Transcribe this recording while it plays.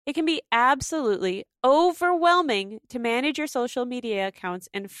It can be absolutely overwhelming to manage your social media accounts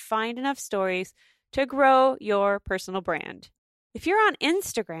and find enough stories to grow your personal brand. If you're on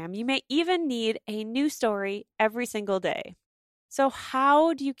Instagram, you may even need a new story every single day. So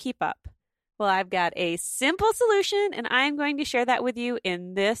how do you keep up? Well, I've got a simple solution, and I'm going to share that with you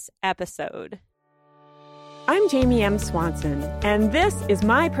in this episode. I'm Jamie M. Swanson, and this is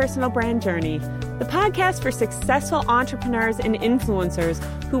My Personal Brand Journey, the podcast for successful entrepreneurs and influencers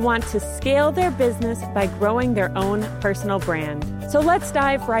who want to scale their business by growing their own personal brand. So let's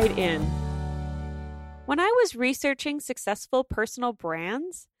dive right in. When I was researching successful personal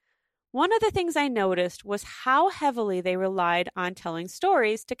brands, one of the things I noticed was how heavily they relied on telling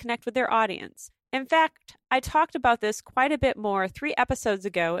stories to connect with their audience. In fact, I talked about this quite a bit more 3 episodes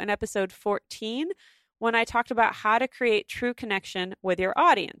ago in episode 14, when I talked about how to create true connection with your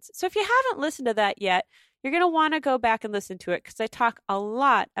audience. So if you haven't listened to that yet, you're going to want to go back and listen to it because I talk a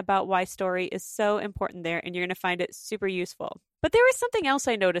lot about why story is so important there, and you're going to find it super useful. But there was something else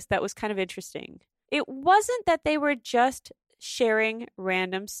I noticed that was kind of interesting. It wasn't that they were just sharing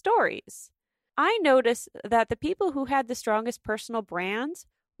random stories. I noticed that the people who had the strongest personal brands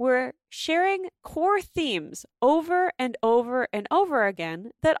were sharing core themes over and over and over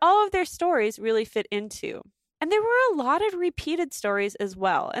again that all of their stories really fit into. And there were a lot of repeated stories as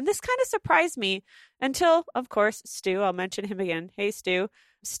well. And this kind of surprised me until, of course, Stu, I'll mention him again. Hey, Stu.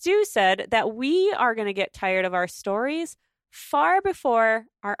 Stu said that we are going to get tired of our stories far before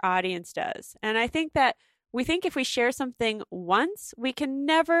our audience does. And I think that we think if we share something once, we can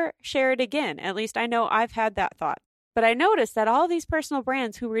never share it again. At least I know I've had that thought. But I noticed that all these personal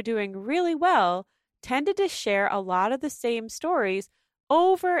brands who were doing really well tended to share a lot of the same stories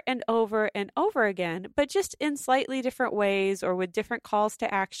over and over and over again, but just in slightly different ways or with different calls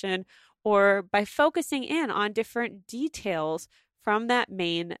to action or by focusing in on different details from that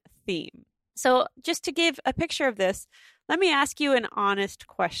main theme. So just to give a picture of this, let me ask you an honest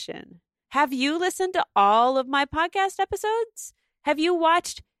question. Have you listened to all of my podcast episodes? Have you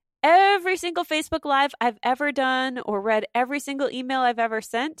watched every single Facebook Live I've ever done or read every single email I've ever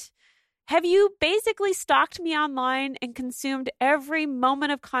sent? Have you basically stalked me online and consumed every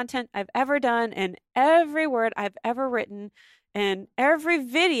moment of content I've ever done and every word I've ever written and every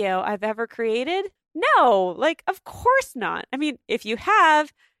video I've ever created? No, of course not. I mean, if you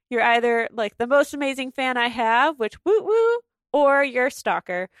have, you're either the most amazing fan I have, which woo woo, or you're a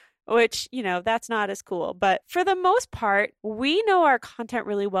stalker, which, that's not as cool. But for the most part, we know our content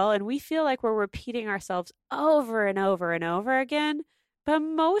really well and we feel like we're repeating ourselves over and over and over again. But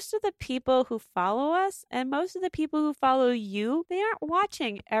most of the people who follow us and most of the people who follow you, they aren't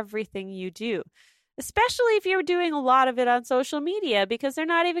watching everything you do, especially if you're doing a lot of it on social media, because they're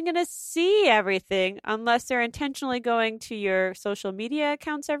not even going to see everything unless they're intentionally going to your social media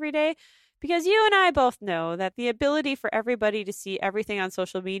accounts every day. Because you and I both know that the ability for everybody to see everything on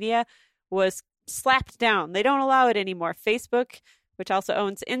social media was slapped down. They don't allow it anymore. Facebook, which also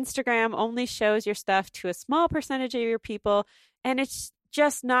owns Instagram, only shows your stuff to a small percentage of your people, and it's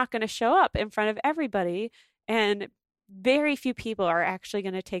just not going to show up in front of everybody. And very few people are actually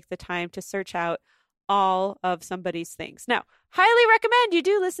going to take the time to search out all of somebody's things. Now, highly recommend you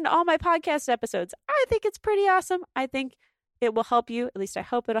do listen to all my podcast episodes. I think it's pretty awesome. I think it will help you. At least I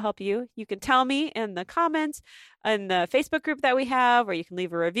hope it'll help you. You can tell me in the comments in the Facebook group that we have, or you can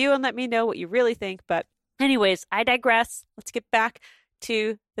leave a review and let me know what you really think. But anyways, I digress. Let's get back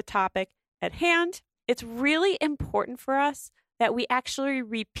to the topic at hand. It's really important for us that we actually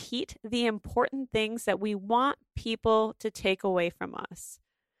repeat the important things that we want people to take away from us.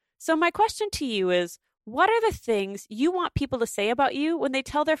 So my question to you is, what are the things you want people to say about you when they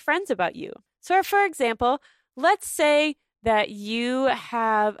tell their friends about you? So for example, let's say that you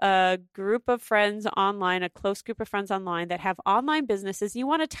have a group of friends online, a close group of friends online that have online businesses. You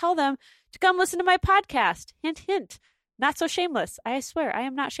want to tell them to come listen to my podcast. Hint, hint. Not so shameless. I swear, I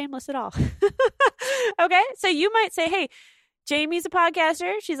am not shameless at all. Okay, so you might say, hey, Jamie's a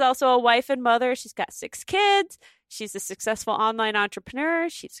podcaster. She's also a wife and mother. She's got 6 kids. She's a successful online entrepreneur.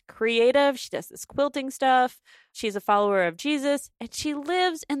 She's creative. She does this quilting stuff. She's a follower of Jesus. And she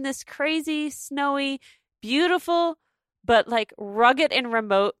lives in this crazy, snowy, beautiful, but rugged and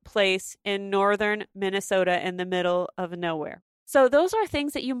remote place in northern Minnesota in the middle of nowhere. So those are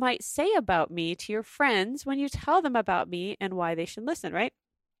things that you might say about me to your friends when you tell them about me and why they should listen, right?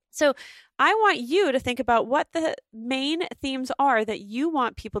 So I want you to think about what the main themes are that you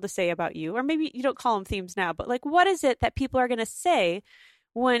want people to say about you, or maybe you don't call them themes now, but what is it that people are going to say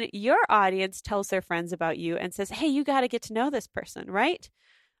when your audience tells their friends about you and says, hey, you got to get to know this person, right?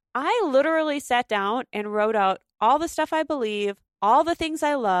 I literally sat down and wrote out all the stuff I believe, all the things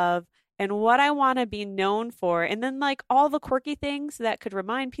I love and what I want to be known for. And then like all the quirky things that could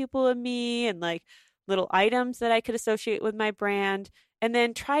remind people of me and like little items that I could associate with my brand. And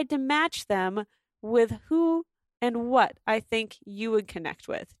then tried to match them with who and what I think you would connect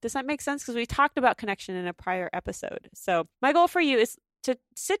with. Does that make sense? Because we talked about connection in a prior episode. So my goal for you is to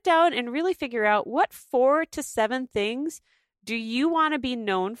sit down and really figure out what 4 to 7 things do you want to be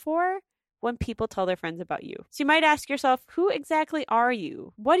known for when people tell their friends about you. So you might ask yourself, who exactly are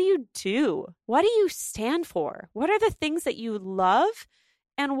you? What do you do? What do you stand for? What are the things that you love?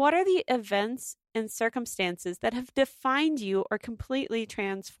 And what are the events and circumstances that have defined you or completely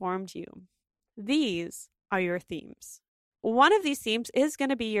transformed you? These are your themes. One of these themes is going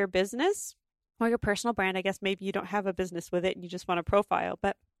to be your business or your personal brand. I guess maybe you don't have a business with it and you just want a profile,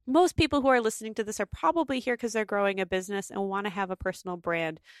 but most people who are listening to this are probably here because they're growing a business and want to have a personal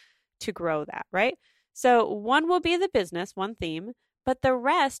brand to grow that, right? So one will be the business, one theme, but the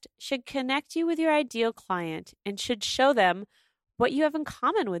rest should connect you with your ideal client and should show them what you have in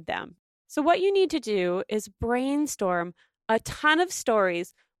common with them. So what you need to do is brainstorm a ton of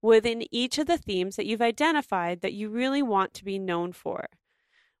stories within each of the themes that you've identified that you really want to be known for.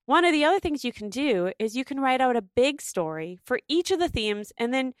 One of the other things you can do is you can write out a big story for each of the themes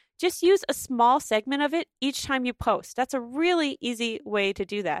and then just use a small segment of it each time you post. That's a really easy way to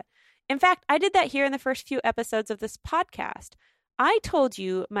do that. In fact, I did that here in the first few episodes of this podcast. I told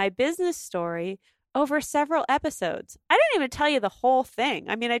you my business story over several episodes. I didn't even tell you the whole thing.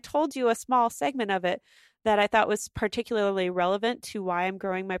 I mean, I told you a small segment of it that I thought was particularly relevant to why I'm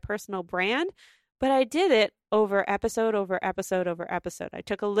growing my personal brand, but I did it over episode over episode over episode. I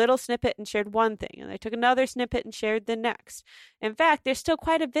took a little snippet and shared one thing, and I took another snippet and shared the next. In fact, there's still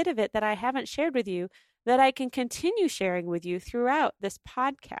quite a bit of it that I haven't shared with you that I can continue sharing with you throughout this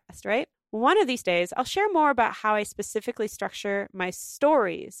podcast, right? One of these days, I'll share more about how I specifically structure my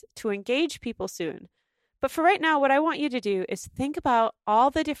stories to engage people soon. But for right now, what I want you to do is think about all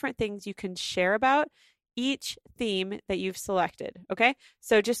the different things you can share about each theme that you've selected, okay?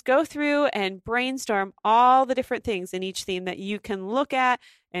 So just go through and brainstorm all the different things in each theme that you can look at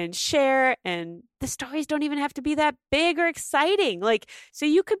and share, and the stories don't even have to be that big or exciting. Like, so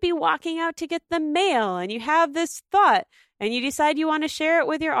you could be walking out to get the mail and you have this thought and you decide you want to share it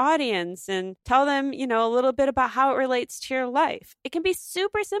with your audience and tell them, a little bit about how it relates to your life. It can be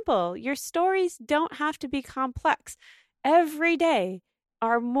super simple. Your stories don't have to be complex. Every day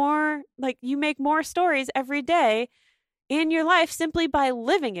are more, like, you make more stories every day in your life simply by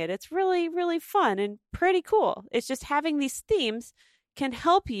living it. It's really, really fun and pretty cool. It's just having these themes can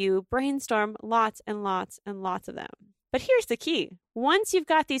help you brainstorm lots and lots and lots of them. But here's the key. Once you've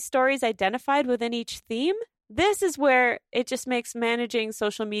got these stories identified within each theme, this is where it just makes managing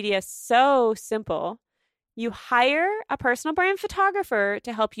social media so simple. You hire a personal brand photographer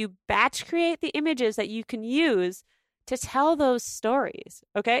to help you batch create the images that you can use to tell those stories.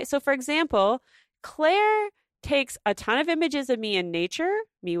 Okay. So for example, Claire takes a ton of images of me in nature,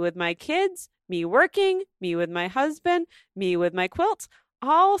 me with my kids, me working, me with my husband, me with my quilts,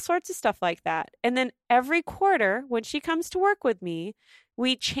 all sorts of stuff like that. And then every quarter when she comes to work with me,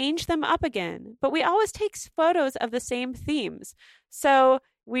 we change them up again, but we always take photos of the same themes. So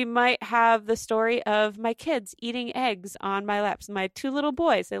we might have the story of my kids eating eggs on my laps. My 2 little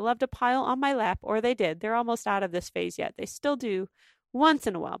boys, they love to pile on my lap, or they did. They're almost out of this phase yet. They still do once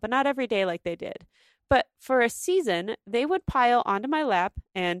in a while, but not every day like they did. But for a season, they would pile onto my lap,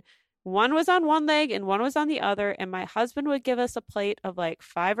 and one was on one leg and one was on the other. And my husband would give us a plate of like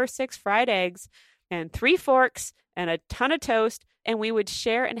 5 or 6 fried eggs and 3 forks and a ton of toast. And we would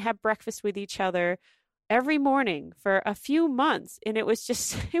share and have breakfast with each other every morning for a few months. And it was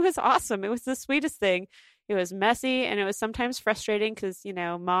just, it was awesome. It was the sweetest thing. It was messy and it was sometimes frustrating because,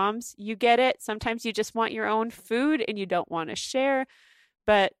 moms, you get it. Sometimes you just want your own food and you don't want to share.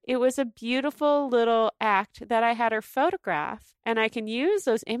 But it was a beautiful little act that I had her photograph. And I can use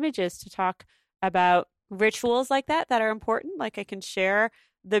those images to talk about rituals like that are important. Like I can share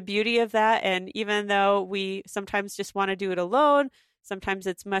the beauty of that. And even though we sometimes just want to do it alone, sometimes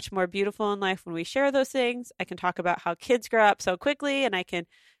it's much more beautiful in life when we share those things. I can talk about how kids grow up so quickly, and I can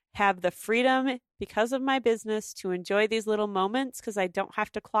have the freedom because of my business to enjoy these little moments because I don't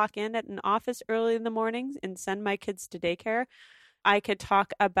have to clock in at an office early in the mornings and send my kids to daycare. I could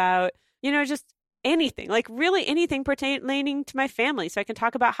talk about, just anything, like really anything pertaining to my family. So I can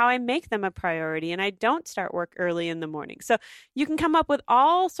talk about how I make them a priority and I don't start work early in the morning. So you can come up with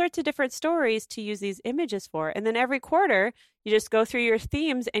all sorts of different stories to use these images for. And then every quarter, you just go through your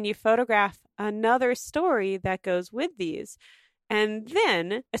themes and you photograph another story that goes with these. And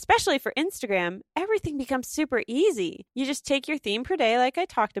then, especially for Instagram, everything becomes super easy. You just take your theme per day, like I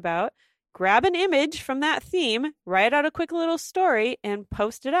talked about, grab an image from that theme, write out a quick little story, and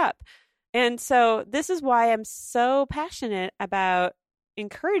post it up. And so this is why I'm so passionate about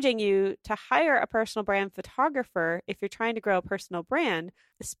encouraging you to hire a personal brand photographer if you're trying to grow a personal brand,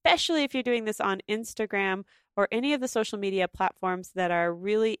 especially if you're doing this on Instagram or any of the social media platforms that are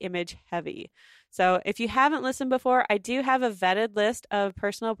really image heavy. So if you haven't listened before, I do have a vetted list of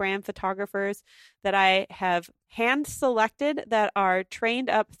personal brand photographers that I have hand selected that are trained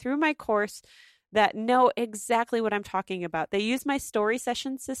up through my course that know exactly what I'm talking about. They use my story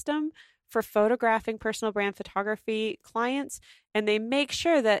session system for photographing personal brand photography clients, and they make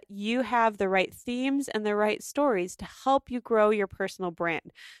sure that you have the right themes and the right stories to help you grow your personal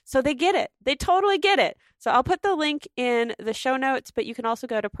brand. So they get it. They totally get it. So I'll put the link in the show notes, but you can also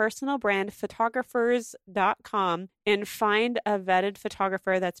go to personalbrandphotographers.com and find a vetted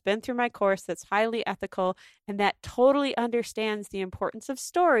photographer that's been through my course, that's highly ethical, and that totally understands the importance of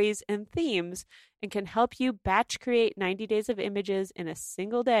stories and themes and can help you batch create 90 days of images in a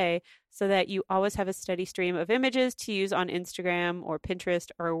single day so that you always have a steady stream of images to use on Instagram or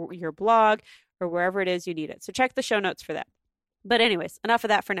Pinterest or your blog or wherever it is you need it. So check the show notes for that. But anyways, enough of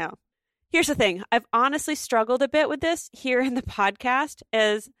that for now. Here's the thing. I've honestly struggled a bit with this here in the podcast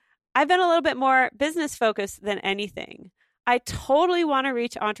as I've been a little bit more business focused than anything. I totally want to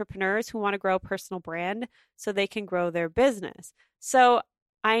reach entrepreneurs who want to grow a personal brand so they can grow their business. So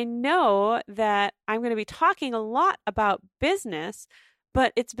I know that I'm going to be talking a lot about business,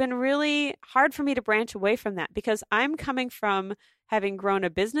 but it's been really hard for me to branch away from that because I'm coming from having grown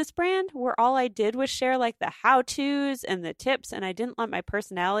a business brand where all I did was share like the how-tos and the tips, and I didn't let my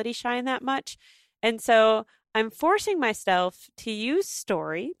personality shine that much. And so I'm forcing myself to use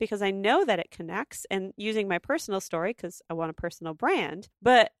story because I know that it connects, and using my personal story because I want a personal brand.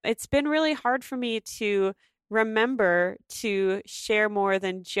 But it's been really hard for me to remember to share more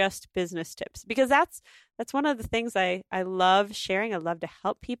than just business tips because that's one of the things I love sharing. I love to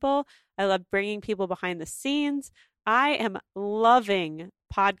help people. I love bringing people behind the scenes. I am loving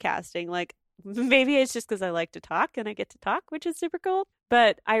podcasting. Like maybe it's just because I like to talk and I get to talk, which is super cool.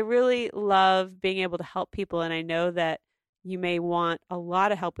 But I really love being able to help people. And I know that you may want a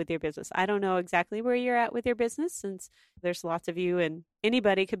lot of help with your business. I don't know exactly where you're at with your business since there's lots of you and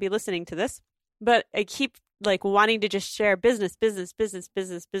anybody could be listening to this. But I keep like wanting to just share business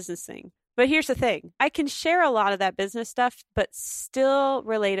thing. But here's the thing. I can share a lot of that business stuff, but still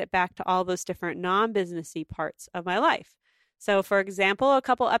relate it back to all those different non-businessy parts of my life. So for example, a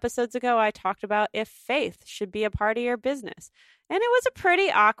couple episodes ago, I talked about if faith should be a part of your business. And it was a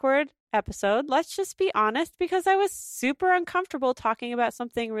pretty awkward episode. Let's just be honest, because I was super uncomfortable talking about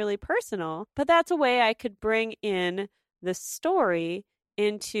something really personal. But that's a way I could bring in the story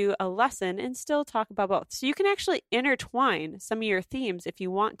into a lesson and still talk about both. So you can actually intertwine some of your themes if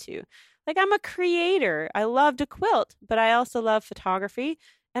you want to. Like I'm a creator. I love to quilt, but I also love photography.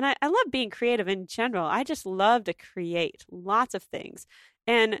 And I love being creative in general. I just love to create lots of things.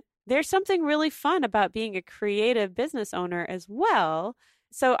 And there's something really fun about being a creative business owner as well.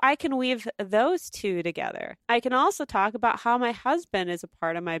 So I can weave those two together. I can also talk about how my husband is a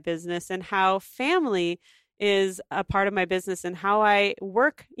part of my business and how family is a part of my business and how I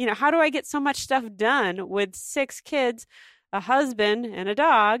work. You know, how do I get so much stuff done with 6 kids, a husband, and a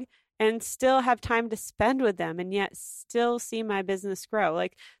dog, and still have time to spend with them and yet still see my business grow?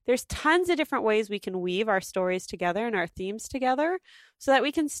 Like there's tons of different ways we can weave our stories together and our themes together so that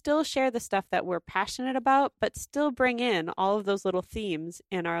we can still share the stuff that we're passionate about, but still bring in all of those little themes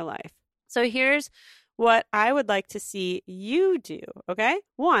in our life. So here's what I would like to see you do, okay?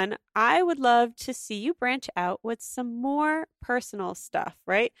 1, I would love to see you branch out with some more personal stuff,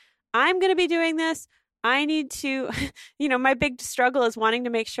 right? I'm going to be doing this. I need to, my big struggle is wanting to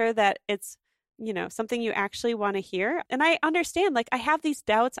make sure that it's, something you actually want to hear. And I understand, like, I have these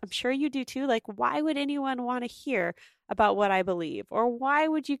doubts. I'm sure you do too. Like, why would anyone want to hear about what I believe? Or why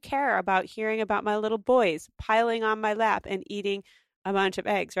would you care about hearing about my little boys piling on my lap and eating a bunch of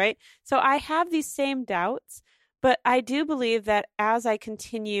eggs, right? So I have these same doubts, but I do believe that as I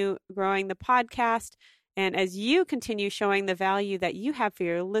continue growing the podcast and as you continue showing the value that you have for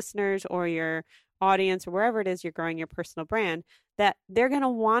your listeners or your audience or wherever it is you're growing your personal brand, that they're going to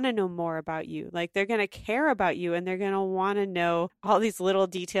want to know more about you. Like they're going to care about you and they're going to want to know all these little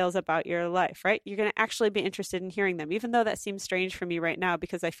details about your life, right? You're going to actually be interested in hearing them, even though that seems strange for me right now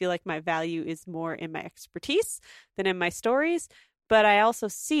because I feel like my value is more in my expertise than in my stories. But I also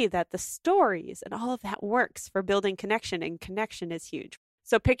see that the stories and all of that works for building connection, and connection is huge.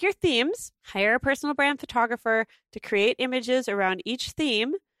 So pick your themes, hire a personal brand photographer to create images around each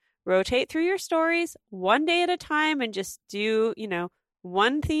theme, rotate through your stories one day at a time and just do,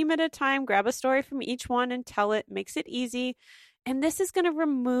 one theme at a time, grab a story from each one and tell it, makes it easy. And this is going to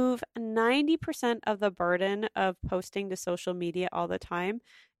remove 90% of the burden of posting to social media all the time.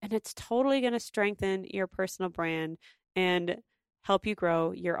 And it's totally going to strengthen your personal brand and help you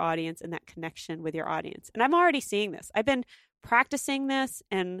grow your audience and that connection with your audience. And I'm already seeing this. I've been practicing this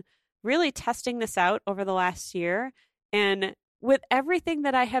and really testing this out over the last year. And with everything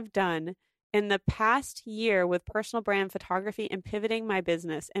that I have done in the past year with personal brand photography and pivoting my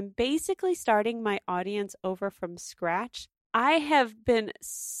business and basically starting my audience over from scratch, I have been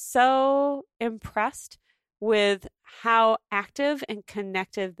so impressed with how active and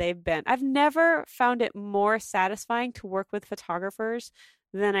connected they've been. I've never found it more satisfying to work with photographers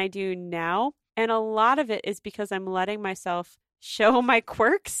than I do now. And a lot of it is because I'm letting myself show my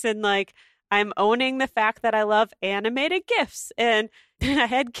quirks and I'm owning the fact that I love animated GIFs. And I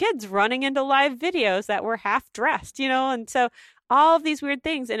had kids running into live videos that were half dressed, and so all of these weird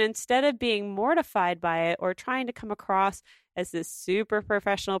things. And instead of being mortified by it or trying to come across as this super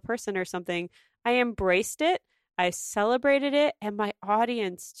professional person or something, I embraced it, I celebrated it, and my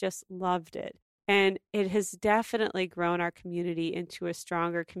audience just loved it. And it has definitely grown our community into a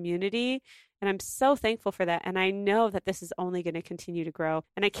stronger community. And I'm so thankful for that. And I know that this is only going to continue to grow.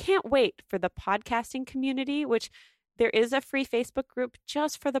 And I can't wait for the podcasting community, which there is a free Facebook group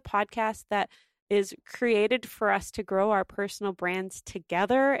just for the podcast that is created for us to grow our personal brands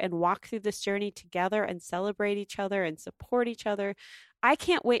together and walk through this journey together and celebrate each other and support each other. I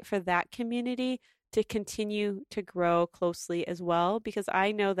can't wait for that community to continue to grow closely as well, because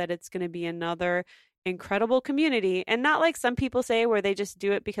I know that it's going to be another incredible community. And not like some people say where they just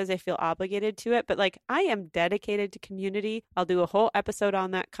do it because they feel obligated to it, but I am dedicated to community. I'll do a whole episode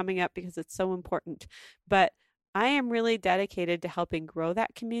on that coming up because it's so important. But I am really dedicated to helping grow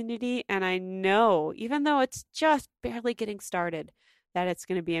that community. And I know, even though it's just barely getting started, that it's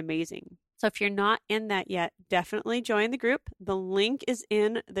going to be amazing. So if you're not in that yet, definitely join the group. The link is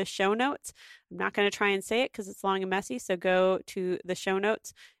in the show notes. I'm not going to try and say it because it's long and messy. So go to the show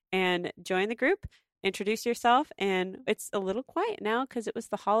notes and join the group. Introduce yourself. And it's a little quiet now because it was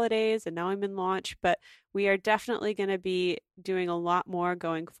the holidays and now I'm in launch, but we are definitely going to be doing a lot more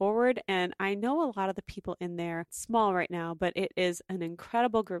going forward. And I know a lot of the people in there, small right now, but it is an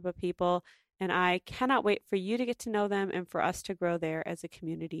incredible group of people. And I cannot wait for you to get to know them and for us to grow there as a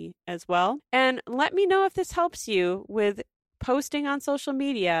community as well. And let me know if this helps you with posting on social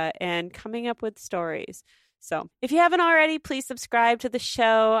media and coming up with stories. So if you haven't already, please subscribe to the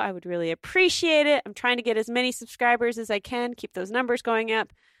show. I would really appreciate it. I'm trying to get as many subscribers as I can, keep those numbers going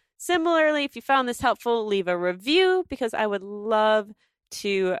up. Similarly, if you found this helpful, leave a review because I would love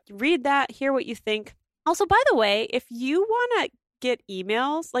to read that, hear what you think. Also, by the way, if you want to get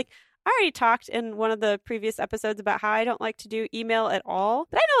emails, I already talked in one of the previous episodes about how I don't like to do email at all,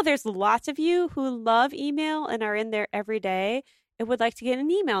 but I know there's lots of you who love email and are in there every day and would like to get an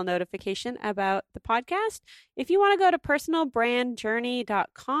email notification about the podcast. If you want to go to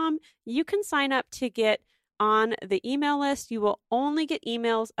personalbrandjourney.com, you can sign up to get on the email list. You will only get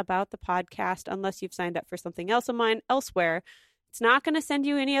emails about the podcast unless you've signed up for something else of mine elsewhere. It's not going to send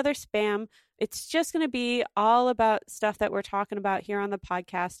you any other spam. It's just going to be all about stuff that we're talking about here on the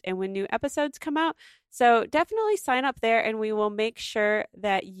podcast and when new episodes come out. So definitely sign up there and we will make sure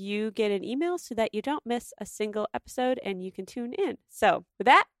that you get an email so that you don't miss a single episode and you can tune in. So with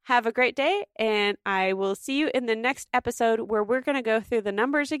that, have a great day and I will see you in the next episode where we're going to go through the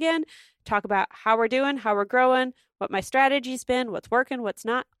numbers again, talk about how we're doing, how we're growing, what my strategy's been, what's working, what's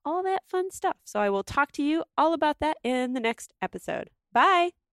not, all that fun stuff. So I will talk to you all about that in the next episode.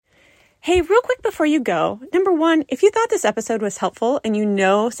 Bye. Hey, real quick before you go, number one, if you thought this episode was helpful and you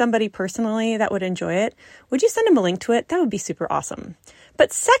know somebody personally that would enjoy it, would you send them a link to it? That would be super awesome.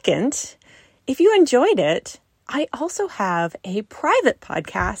 But second, if you enjoyed it, I also have a private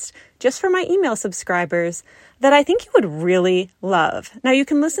podcast just for my email subscribers that I think you would really love. Now, you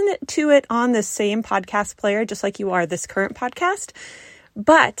can listen to it on the same podcast player, just like you are this current podcast,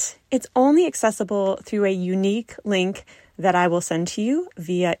 but it's only accessible through a unique link that I will send to you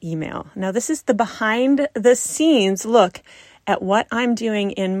via email. Now, this is the behind the scenes look at what I'm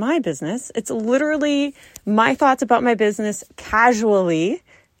doing in my business. It's literally my thoughts about my business casually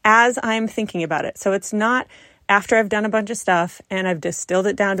as I'm thinking about it. So it's not after I've done a bunch of stuff and I've distilled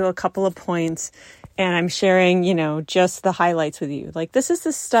it down to a couple of points and I'm sharing, just the highlights with you. This is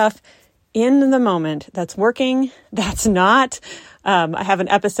the stuff in the moment that's working, that's not. I have an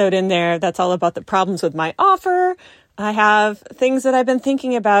episode in there that's all about the problems with my offer. I have things that I've been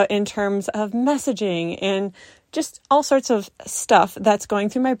thinking about in terms of messaging and just all sorts of stuff that's going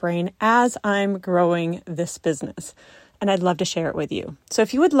through my brain as I'm growing this business. And I'd love to share it with you. So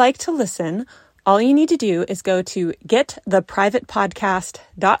if you would like to listen, all you need to do is go to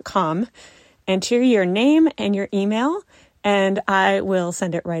gettheprivatepodcast.com, enter your name and your email, and I will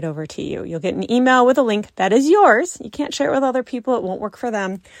send it right over to you. You'll get an email with a link that is yours. You can't share it with other people. It won't work for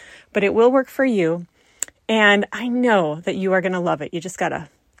them, but it will work for you. And I know that you are going to love it. You just got to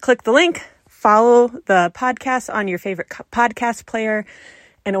click the link, follow the podcast on your favorite podcast player,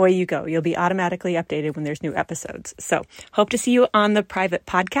 and away you go. You'll be automatically updated when there's new episodes. So hope to see you on the private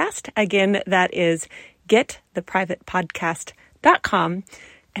podcast. Again, that is gettheprivatepodcast.com.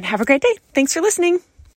 And have a great day. Thanks for listening.